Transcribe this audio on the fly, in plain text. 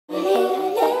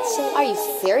Are you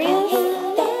serious?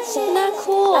 Not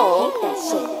cool.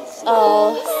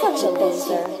 Oh, such a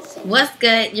loser. What's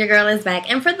good? Your girl is back.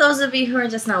 And for those of you who are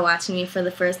just now watching me for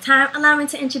the first time, allow me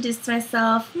to introduce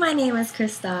myself. My name is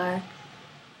Stalker.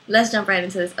 Let's jump right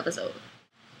into this episode.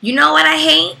 You know what I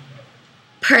hate?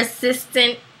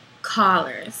 Persistent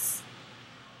callers.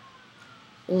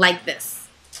 Like this.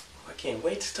 I can't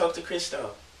wait to talk to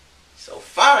Crystal. So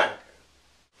fine.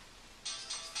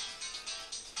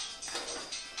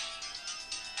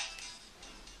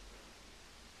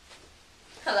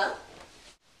 Hello?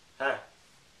 Hi.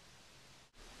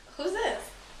 Who's this?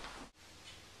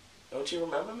 Don't you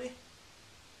remember me?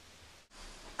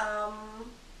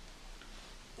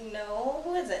 No.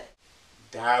 Who is it?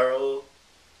 Daryl.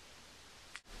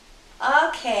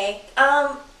 Okay.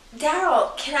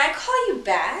 Daryl, can I call you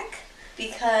back?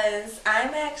 Because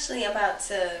I'm actually about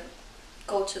to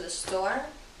go to the store.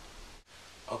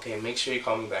 Okay, make sure you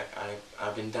call me back.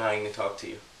 I've been dying to talk to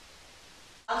you.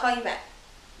 I'll call you back.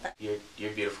 Bye.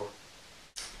 You're beautiful.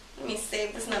 Let me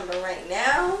save this number right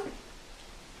now.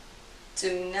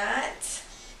 Do not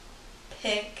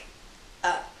pick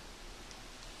up.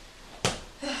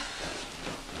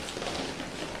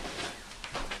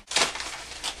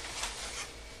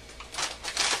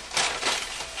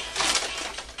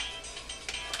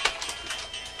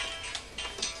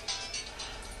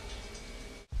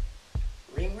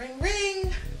 Ring, ring,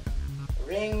 ring.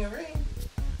 Ring, ring.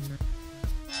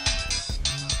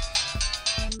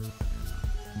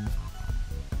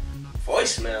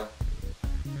 Voicemail.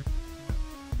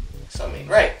 Something ain't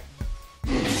right.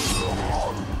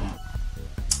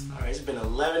 Alright, it's been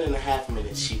 11 and a half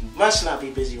minutes. She must not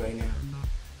be busy right now.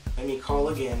 Let me call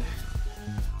again.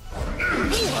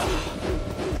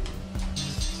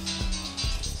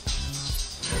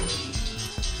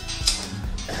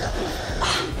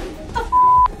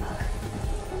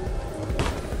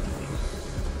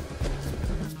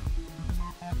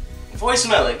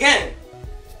 Voicemail again.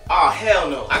 Oh, hell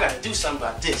no. I gotta do something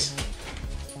about this.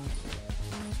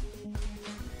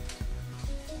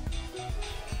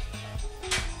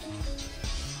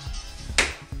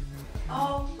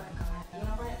 Oh my god. You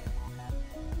know what?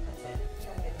 That's it.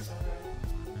 Gotta get this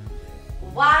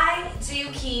over. Why do you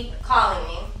keep calling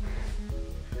me?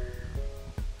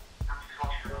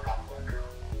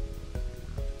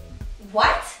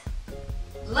 What?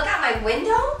 Look out my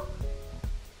window?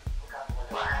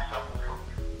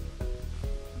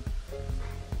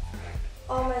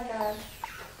 Oh my god.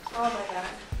 Oh my god.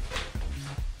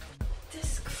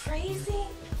 This crazy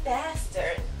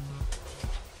bastard.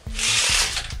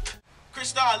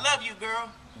 Crystal, I love you,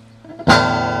 girl. I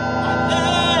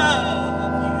love you.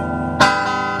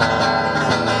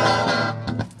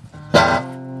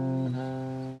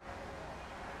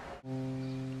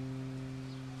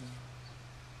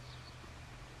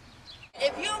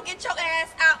 If you don't get your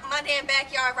ass out my damn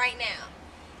backyard right now,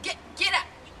 get out,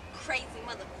 you crazy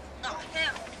mother. Oh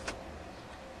hell.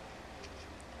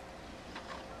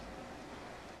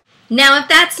 Now, if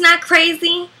that's not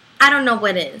crazy, I don't know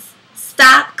what is.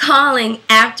 Stop calling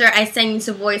after I send you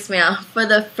to voicemail for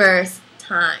the first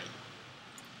time.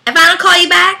 If I don't call you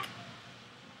back,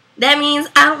 that means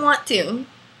I don't want to.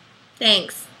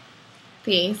 Thanks.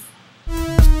 Peace.